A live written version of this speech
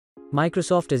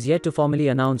Microsoft is yet to formally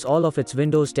announce all of its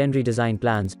Windows 10 redesign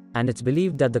plans, and it's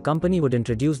believed that the company would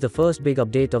introduce the first big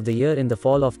update of the year in the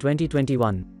fall of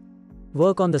 2021.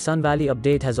 Work on the Sun Valley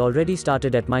update has already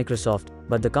started at Microsoft,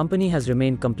 but the company has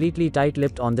remained completely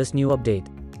tight-lipped on this new update.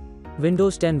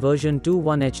 Windows 10 version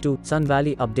 2.1H2 Sun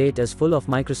Valley update is full of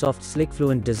Microsoft's slick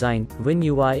Fluent Design, Win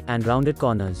UI, and rounded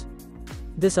corners.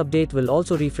 This update will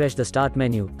also refresh the Start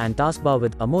menu and taskbar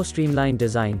with a more streamlined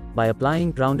design by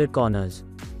applying rounded corners.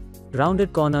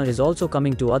 Rounded corner is also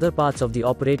coming to other parts of the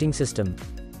operating system.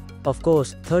 Of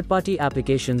course, third-party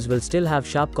applications will still have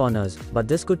sharp corners, but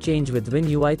this could change with Win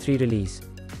UI 3 release.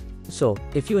 So,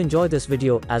 if you enjoyed this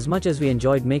video as much as we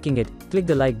enjoyed making it, click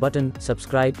the like button,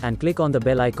 subscribe, and click on the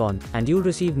bell icon, and you'll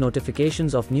receive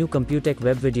notifications of new Computech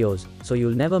web videos, so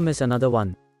you'll never miss another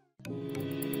one.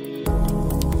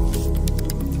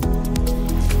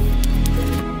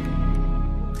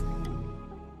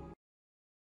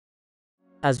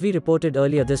 As we reported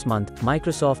earlier this month,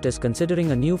 Microsoft is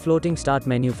considering a new floating Start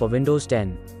menu for Windows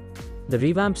 10. The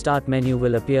revamped Start menu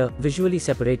will appear visually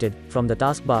separated from the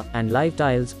taskbar, and live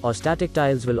tiles or static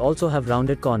tiles will also have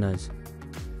rounded corners.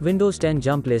 Windows 10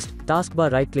 jump list,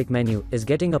 taskbar right-click menu is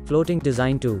getting a floating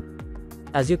design too.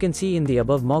 As you can see in the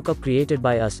above mock-up created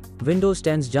by us, Windows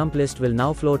 10's jump list will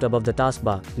now float above the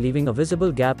taskbar, leaving a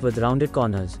visible gap with rounded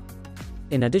corners.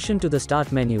 In addition to the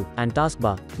Start menu and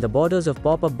taskbar, the borders of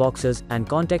pop-up boxes and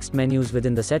context menus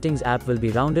within the Settings app will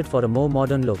be rounded for a more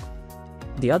modern look.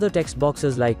 The other text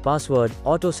boxes like Password,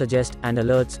 Auto-Suggest, and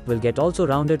Alerts will get also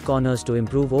rounded corners to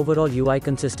improve overall UI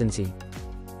consistency.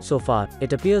 So far,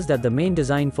 it appears that the main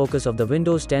design focus of the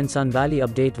Windows 10 Sun Valley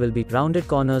update will be rounded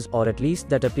corners, or at least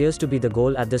that appears to be the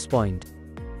goal at this point.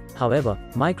 However,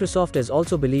 Microsoft is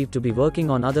also believed to be working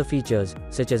on other features,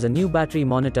 such as a new battery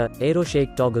monitor, aero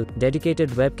shake toggle,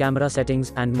 dedicated web camera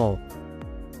settings, and more.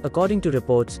 According to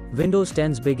reports, Windows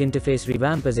 10's big interface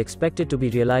revamp is expected to be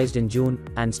realized in June,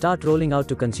 and start rolling out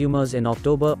to consumers in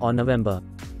October or November.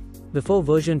 Before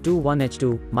version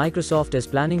 2.1H2, Microsoft is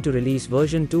planning to release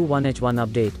version 2.1H1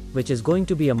 update, which is going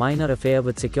to be a minor affair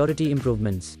with security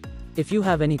improvements. If you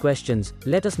have any questions,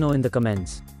 let us know in the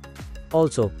comments.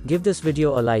 Also, give this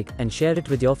video a like and share it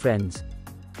with your friends.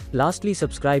 Lastly,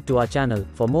 subscribe to our channel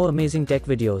for more amazing tech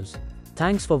videos.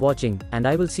 Thanks for watching, and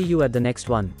I will see you at the next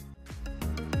one.